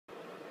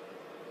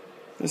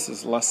This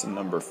is lesson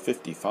number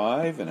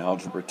 55 in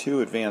Algebra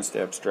 2, Advanced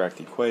Abstract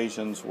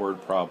Equations,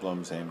 Word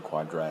Problems, and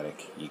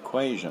Quadratic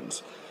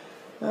Equations.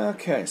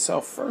 Okay,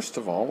 so first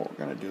of all, what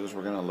we're going to do is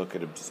we're going to look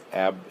at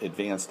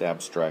Advanced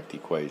Abstract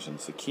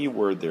Equations. The key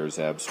word there is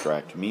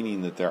abstract,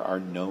 meaning that there are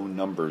no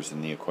numbers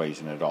in the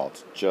equation at all.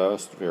 It's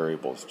just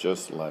variables,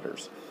 just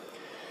letters.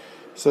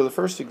 So the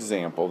first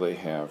example they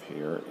have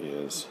here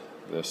is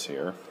this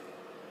here.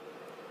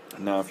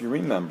 Now, if you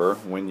remember,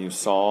 when you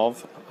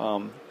solve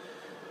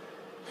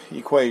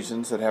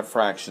equations that have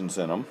fractions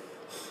in them,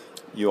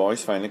 you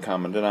always find a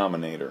common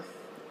denominator.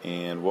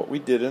 And what we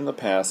did in the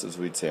past is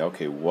we'd say,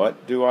 okay,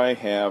 what do I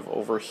have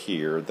over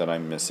here that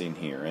I'm missing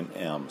here in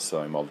m?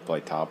 So I multiply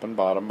top and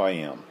bottom by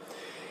m.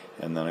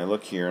 And then I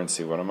look here and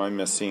see what am I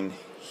missing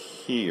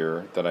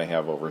here that I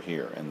have over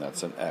here, and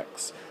that's an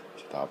x.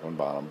 So top and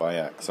bottom by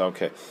x.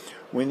 Okay,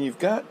 when you've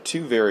got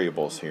two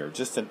variables here,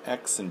 just an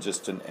x and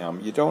just an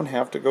m, you don't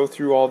have to go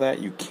through all that.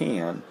 You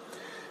can,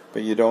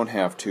 but you don't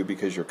have to,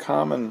 because your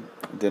common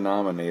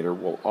denominator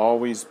will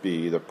always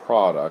be the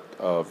product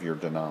of your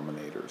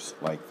denominators,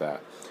 like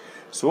that.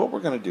 So what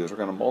we're going to do is we're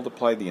going to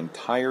multiply the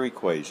entire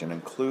equation,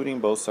 including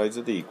both sides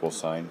of the equal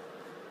sign,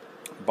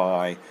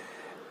 by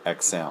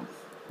xm.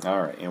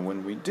 Alright, and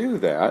when we do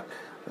that,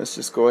 let's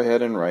just go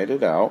ahead and write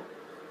it out.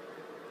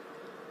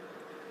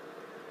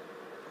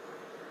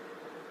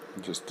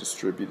 Just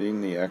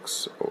distributing the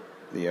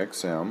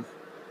xm.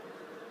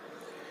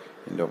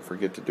 And don't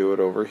forget to do it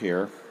over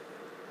here.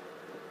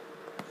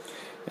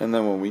 And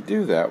then when we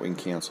do that, we can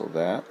cancel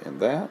that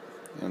and that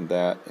and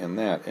that and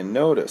that. And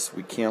notice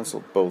we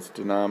canceled both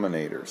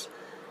denominators.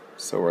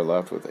 So we're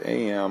left with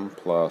am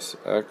plus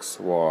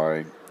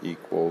xy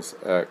equals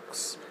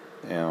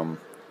xmc.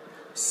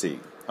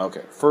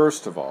 Okay,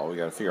 first of all, we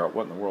got to figure out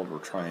what in the world we're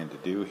trying to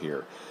do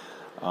here.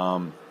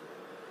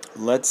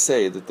 Let's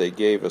say that they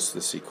gave us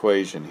this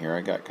equation here.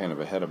 I got kind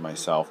of ahead of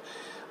myself.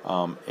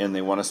 And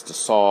they want us to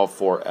solve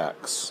for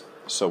x.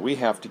 So we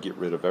have to get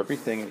rid of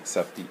everything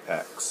except the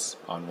x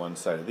on one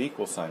side of the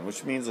equal sign,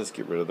 which means let's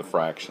get rid of the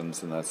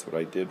fractions, and that's what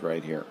I did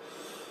right here.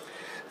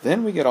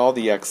 Then we get all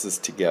the x's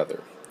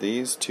together.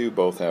 These two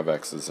both have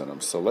x's in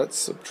them. So let's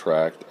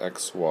subtract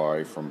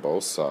xy from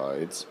both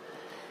sides,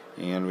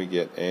 and we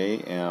get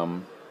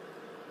am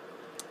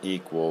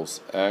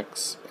equals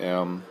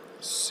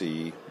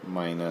xmc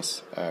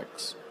minus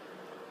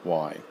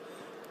xy.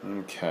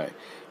 Okay,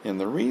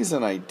 and the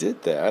reason I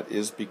did that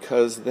is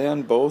because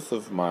then both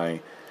of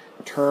my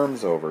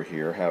terms over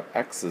here have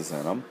x's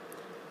in them,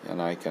 and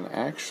I can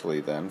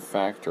actually then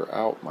factor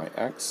out my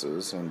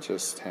x's and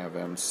just have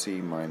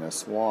mc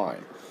minus y.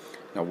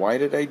 Now, why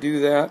did I do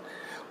that?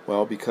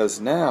 Well,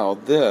 because now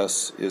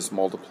this is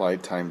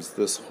multiplied times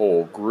this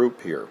whole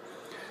group here.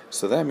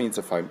 So that means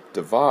if I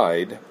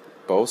divide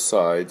both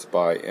sides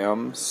by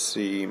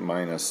mc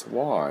minus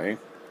y,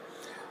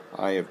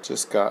 I have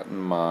just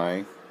gotten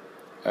my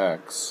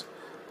x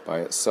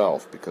by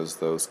itself, because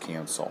those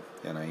cancel,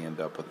 and I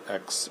end up with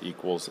x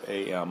equals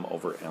am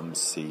over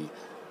mc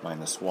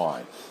minus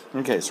y.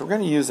 Okay, so we're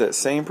going to use that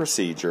same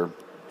procedure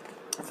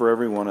for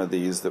every one of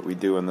these that we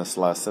do in this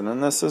lesson,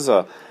 and this is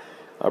a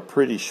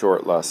pretty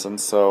short lesson,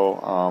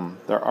 so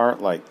there aren't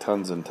like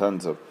tons and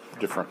tons of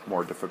different,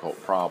 more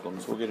difficult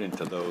problems. We'll get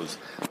into those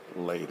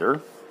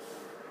later.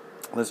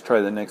 Let's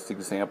try the next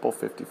example,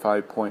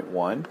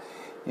 55.1,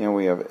 and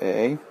we have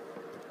a,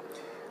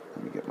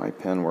 let me get my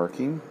pen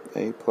working,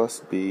 a plus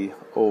b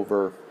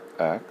over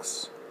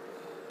x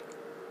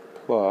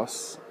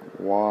plus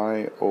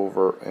y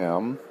over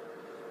m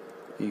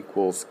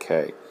equals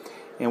k.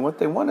 And what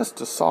they want us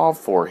to solve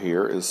for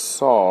here is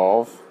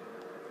solve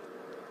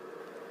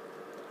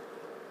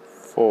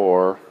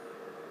for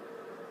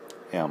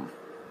m.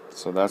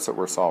 So that's what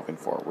we're solving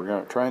for.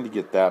 We're trying to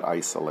get that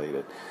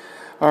isolated.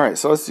 Alright,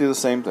 so let's do the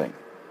same thing.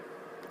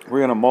 We're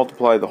going to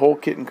multiply the whole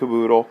kit and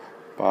caboodle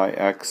by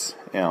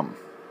xm.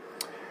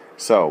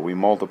 So we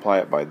multiply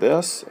it by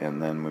this,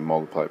 and then we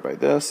multiply it by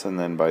this, and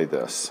then by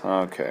this.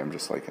 Okay, I'm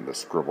just liking to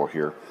scribble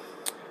here.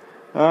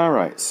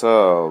 Alright,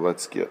 so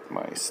let's get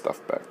my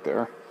stuff back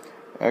there.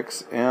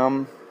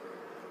 xm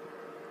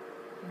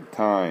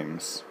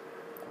times,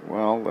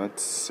 well,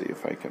 let's see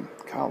if I can,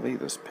 golly,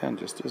 this pen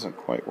just isn't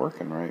quite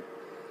working right.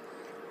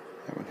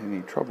 Haven't had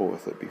any trouble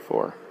with it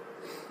before.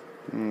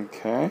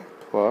 Okay,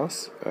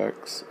 plus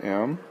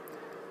xm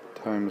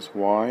times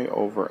y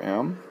over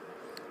m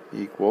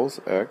equals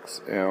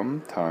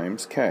xm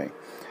times k.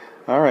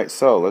 Alright,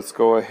 so let's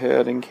go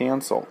ahead and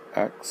cancel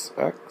x,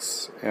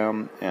 x,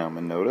 m, m.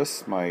 And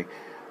notice my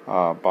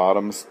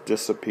bottoms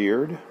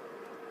disappeared.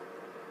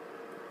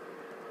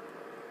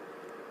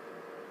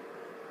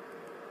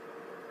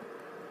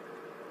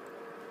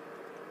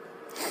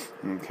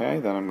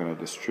 Okay, then I'm going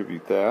to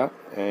distribute that.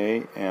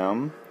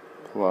 am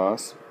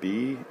plus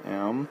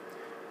bm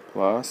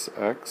plus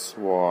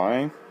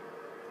xy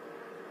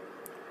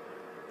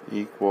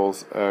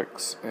equals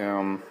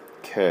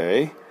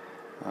xmk.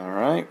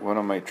 Alright, what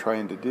am I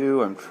trying to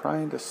do? I'm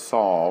trying to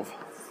solve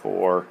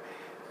for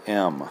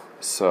m.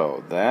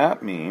 So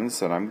that means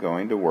that I'm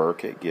going to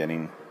work at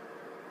getting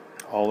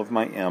all of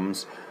my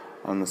m's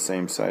on the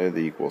same side of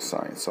the equal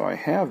sign. So I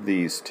have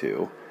these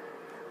two,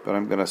 but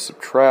I'm going to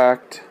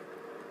subtract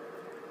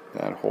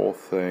that whole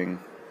thing,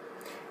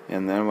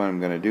 and then what I'm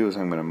going to do is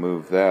I'm going to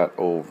move that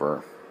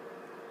over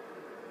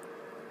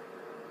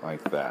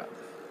like that.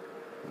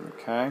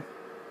 Okay?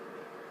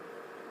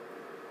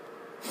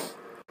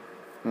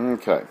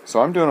 Okay,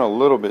 so I'm doing a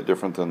little bit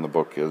different than the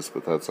book is,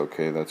 but that's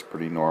okay, that's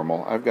pretty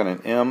normal. I've got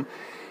an M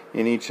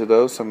in each of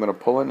those, so I'm going to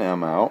pull an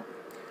M out,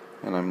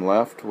 and I'm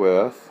left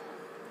with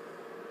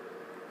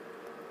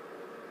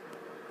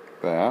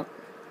that.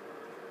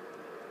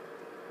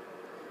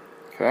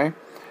 Okay,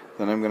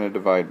 then I'm going to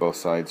divide both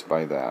sides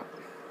by that.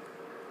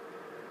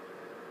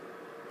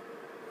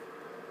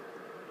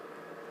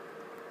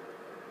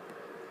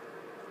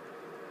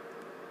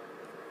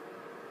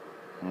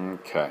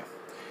 Okay,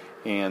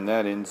 and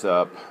that ends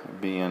up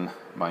being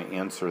my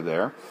answer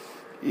there.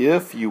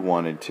 If you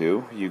wanted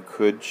to, you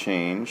could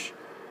change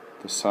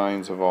the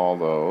signs of all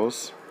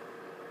those.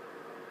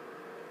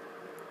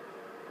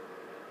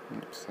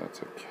 Oops,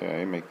 that's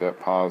okay. Make that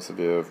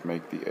positive,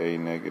 make the A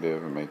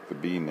negative, and make the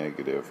B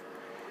negative,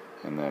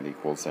 and that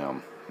equals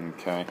M.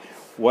 Okay.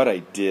 What I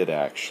did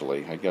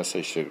actually, I guess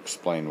I should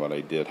explain what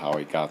I did, how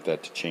I got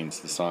that to change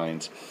the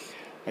signs.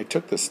 I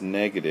took this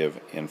negative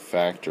and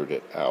factored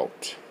it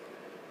out.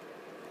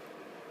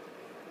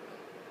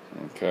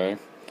 Okay.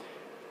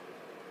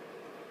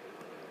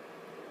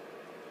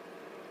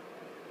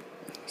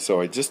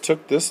 So I just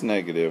took this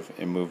negative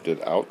and moved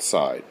it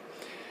outside.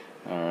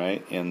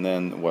 Alright, and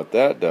then what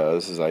that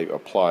does is I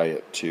apply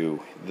it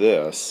to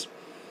this,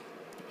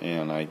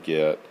 and I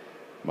get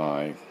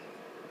my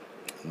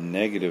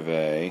negative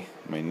A,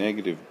 my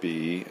negative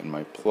B, and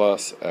my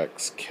plus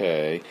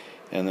xk,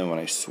 and then when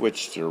I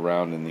switched it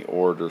around in the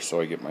order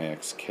so I get my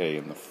xk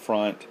in the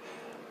front,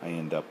 I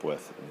end up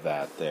with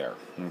that there.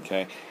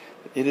 Okay,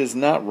 it is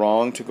not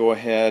wrong to go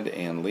ahead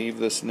and leave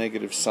this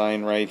negative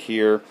sign right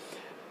here,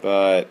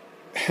 but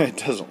it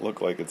doesn't look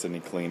like it's any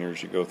cleaner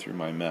as you go through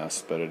my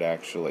mess, but it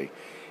actually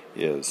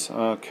is.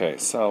 Okay,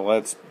 so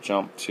let's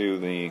jump to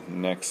the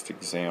next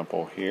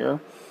example here,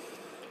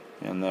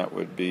 and that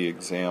would be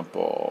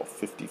example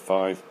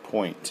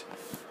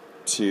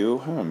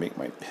 55.2. I'm going to make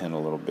my pen a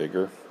little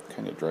bigger.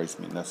 Kind of drives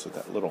me nuts with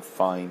that little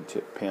fine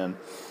tip pen.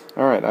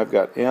 Alright, I've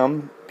got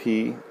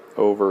MP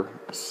over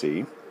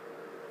C,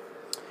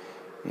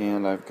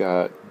 and I've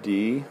got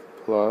D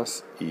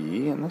plus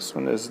E, and this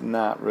one is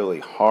not really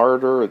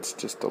harder, it's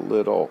just a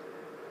little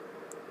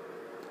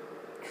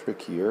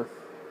trickier,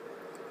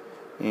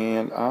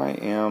 and I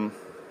am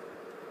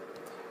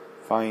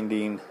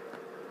finding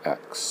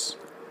X.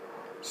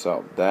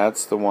 So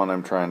that's the one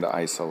I'm trying to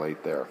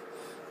isolate there.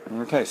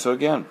 Okay, so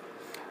again,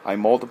 I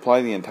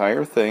multiply the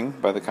entire thing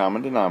by the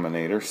common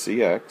denominator,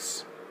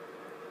 CX,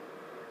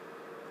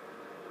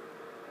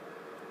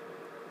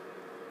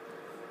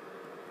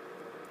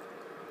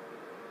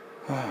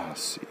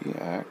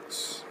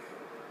 CX.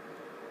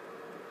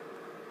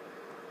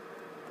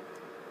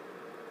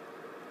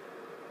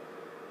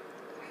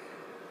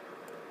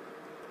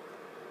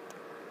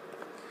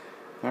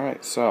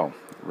 Alright, so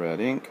red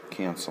ink,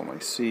 cancel my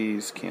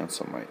C's,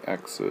 cancel my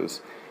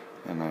X's,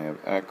 and I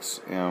have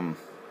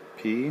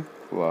XMP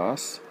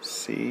plus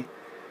C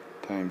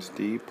times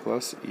D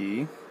plus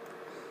E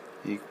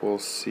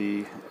equals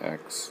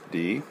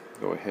CXD.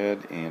 Go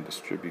ahead and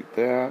distribute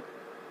that.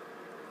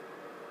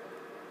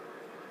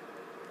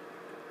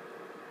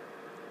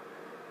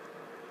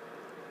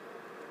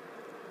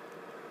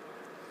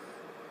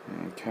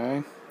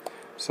 Okay,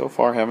 so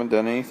far haven't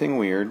done anything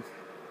weird.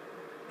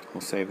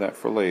 We'll save that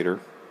for later.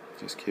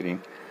 Just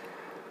kidding.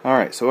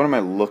 Alright, so what am I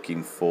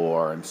looking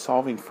for? I'm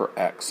solving for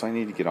X. So I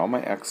need to get all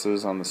my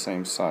X's on the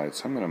same side.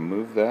 So I'm going to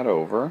move that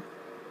over.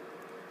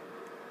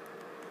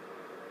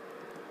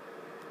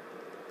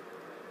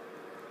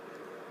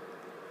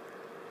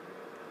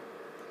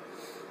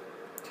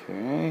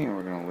 Okay,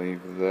 we're going to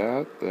leave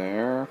that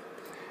there.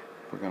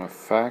 We're going to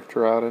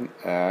factor out an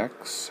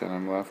X, and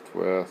I'm left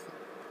with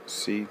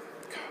C.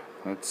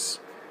 Let's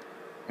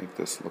make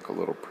this look a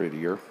little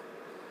prettier.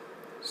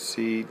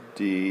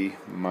 CD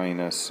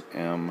minus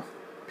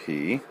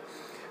MP.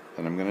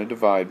 Then I'm going to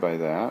divide by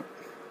that.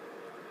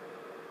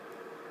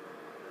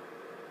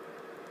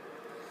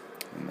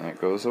 And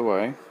that goes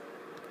away.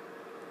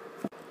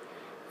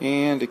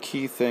 And a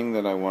key thing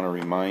that I want to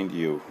remind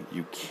you,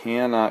 you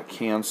cannot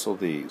cancel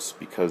these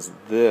because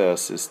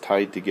this is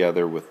tied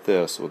together with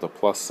this with a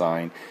plus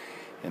sign,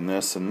 and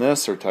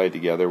this are tied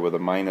together with a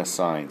minus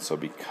sign. So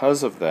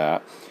because of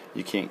that,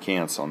 you can't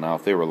cancel. Now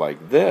if they were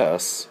like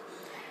this,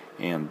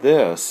 and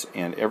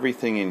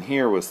everything in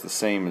here was the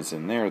same as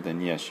in there, then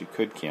yes, you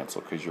could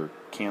cancel because you're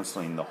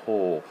canceling the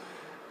whole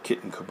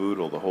kit and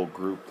caboodle, the whole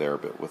group there.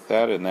 But with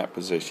that in that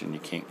position, you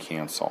can't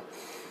cancel.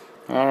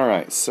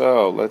 Alright,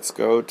 so let's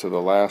go to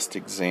the last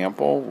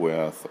example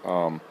with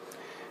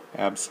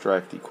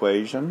abstract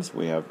equations.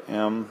 We have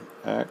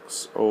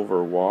mx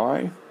over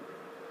y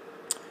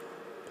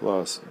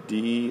plus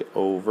d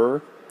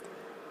over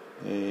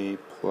a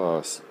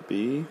plus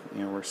b,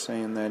 and we're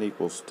saying that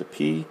equals to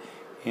p,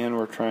 and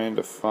we're trying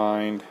to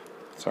find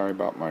Sorry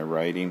about my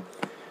writing.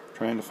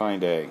 Trying to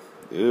find A.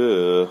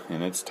 Ugh,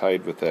 and it's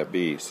tied with that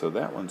B. So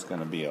that one's going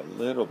to be a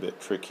little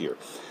bit trickier.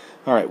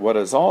 All right, what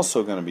is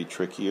also going to be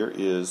trickier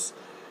is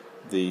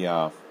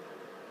the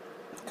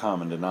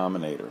common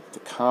denominator. The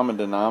common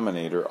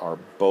denominator are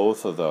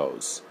both of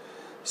those.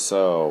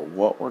 So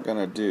what we're going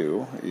to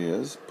do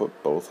is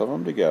put both of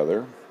them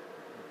together.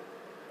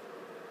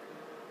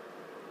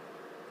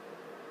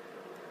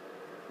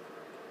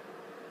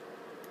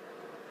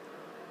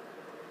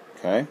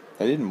 Okay,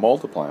 I didn't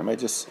multiply them, I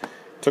just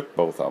took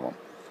both of them.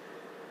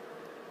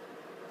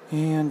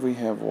 And we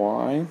have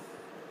y,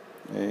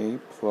 a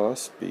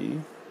plus b,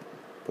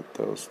 put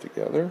those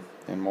together,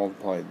 and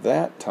multiply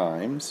that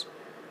times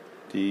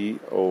d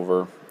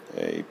over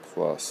a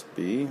plus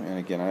b. And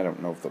again, I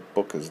don't know if the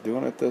book is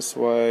doing it this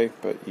way,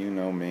 but you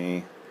know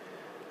me.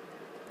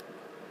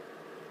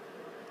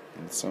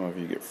 And some of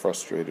you get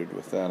frustrated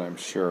with that, I'm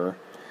sure.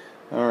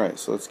 Alright,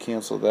 so let's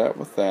cancel that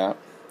with that.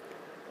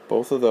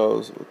 Both of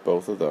those with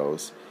both of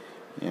those.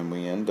 And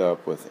we end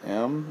up with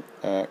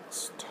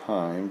mx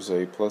times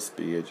a plus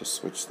b. I just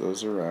switched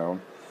those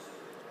around.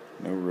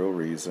 No real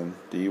reason.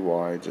 dy,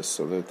 just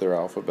so that they're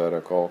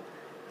alphabetical.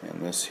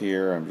 And this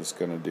here, I'm just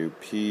going to do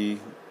py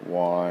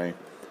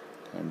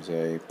times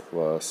a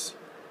plus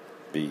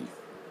b.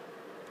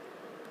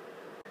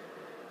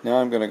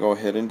 Now I'm going to go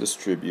ahead and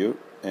distribute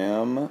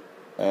mxa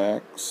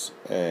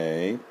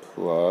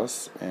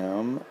plus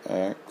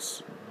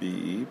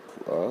mxb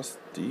plus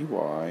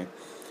dy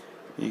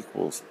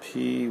equals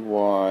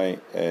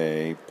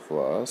pya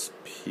plus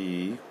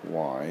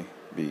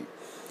pyb.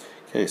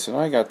 Okay, so now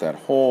I got that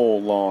whole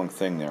long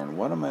thing there. And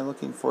what am I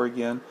looking for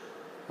again?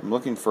 I'm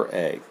looking for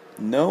a.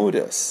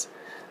 Notice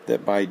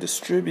that by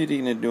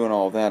distributing and doing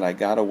all that, I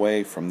got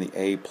away from the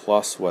a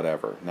plus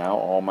whatever. Now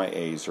all my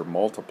a's are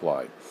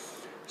multiplied.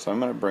 So I'm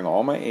going to bring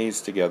all my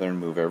a's together and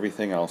move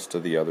everything else to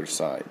the other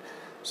side.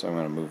 So I'm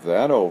going to move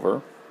that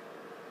over.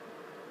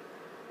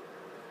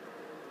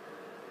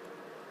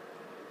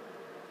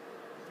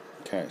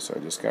 Okay, so I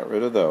just got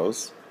rid of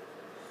those.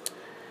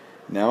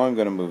 Now I'm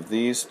going to move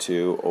these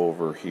two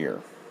over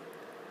here.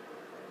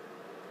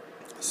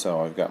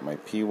 So I've got my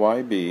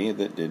pyb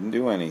that didn't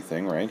do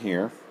anything right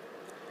here.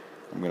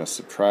 I'm going to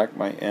subtract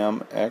my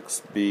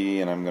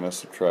mxb and I'm going to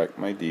subtract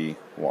my dy.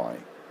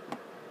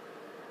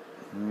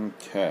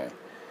 Okay.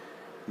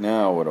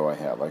 Now what do I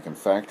have? I can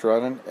factor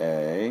out an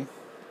a.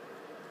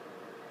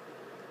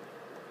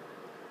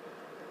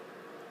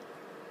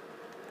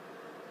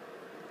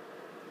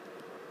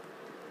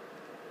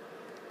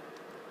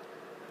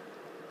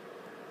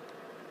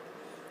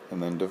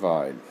 And then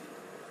divide.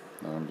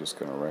 Now I'm just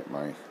going to write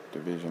my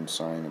division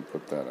sign and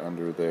put that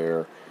under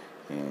there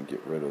and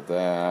get rid of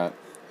that.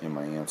 And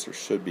my answer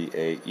should be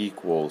a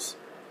equals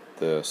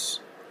this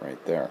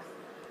right there.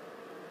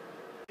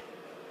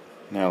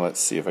 Now let's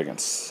see if I can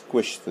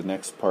squish the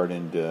next part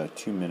into a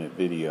 2-minute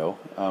video.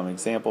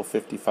 Example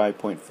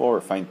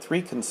 55.4. Find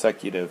 3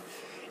 consecutive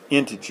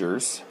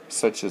integers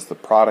such as the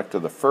product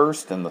of the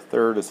first and the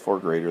third is 4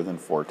 greater than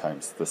 4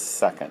 times the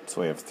second.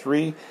 So we have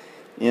 3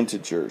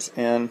 integers,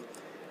 n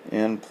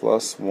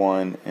plus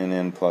 1 and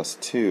n plus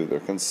 2. They're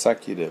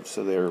consecutive,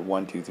 so they're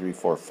 1, 2, 3,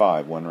 4,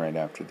 5, one right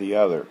after the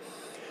other.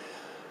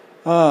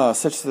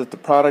 Such that the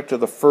product of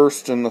the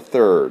first and the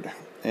third,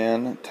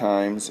 n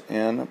times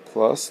n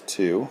plus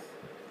 2,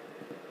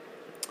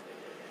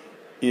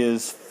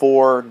 is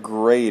 4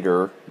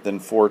 greater than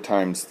 4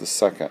 times the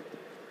second.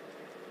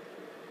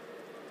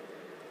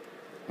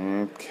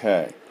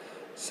 Okay,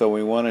 so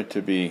we want it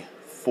to be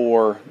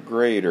 4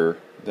 greater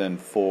than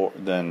 4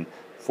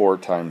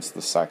 times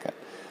the second.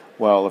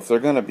 Well, if they're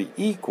going to be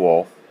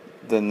equal,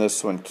 then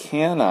this one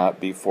cannot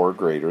be 4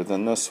 greater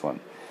than this one.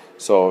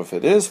 So if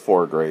it is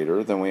 4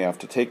 greater, then we have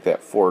to take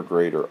that 4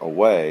 greater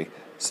away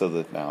so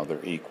that now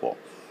they're equal.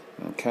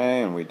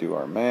 Okay, and we do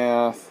our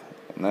math,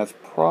 and that's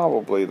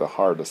probably the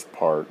hardest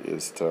part,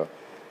 is to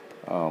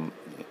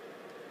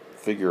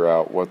figure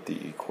out what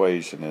the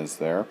equation is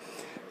there.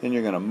 Then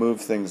you're going to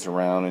move things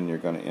around and you're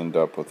going to end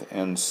up with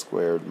n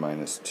squared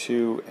minus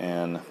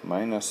 2n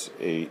minus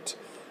 8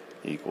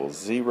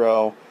 equals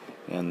 0.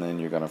 And then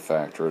you're going to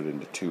factor it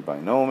into 2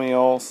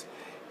 binomials.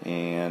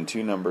 And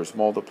 2 numbers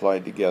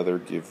multiplied together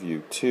give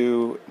you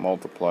 2,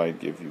 multiplied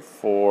give you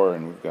 4,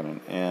 and we've got an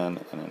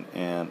n and an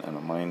n and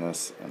a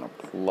minus and a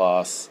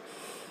plus.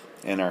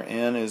 And our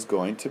n is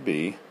going to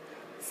be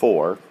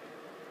 4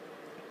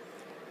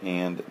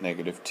 and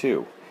negative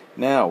 2.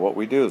 Now what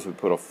we do is we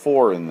put a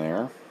 4 in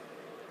there,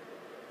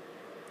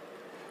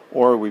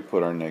 or we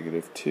put our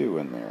negative 2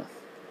 in there.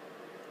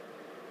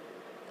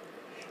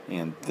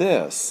 And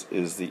this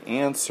is the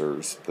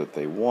answers that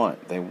they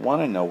want. They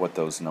want to know what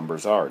those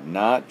numbers are,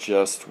 not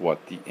just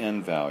what the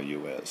n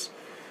value is.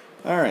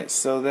 Alright,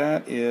 so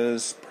that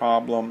is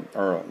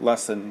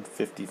lesson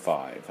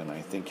 55, and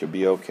I think you'll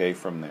be okay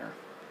from there.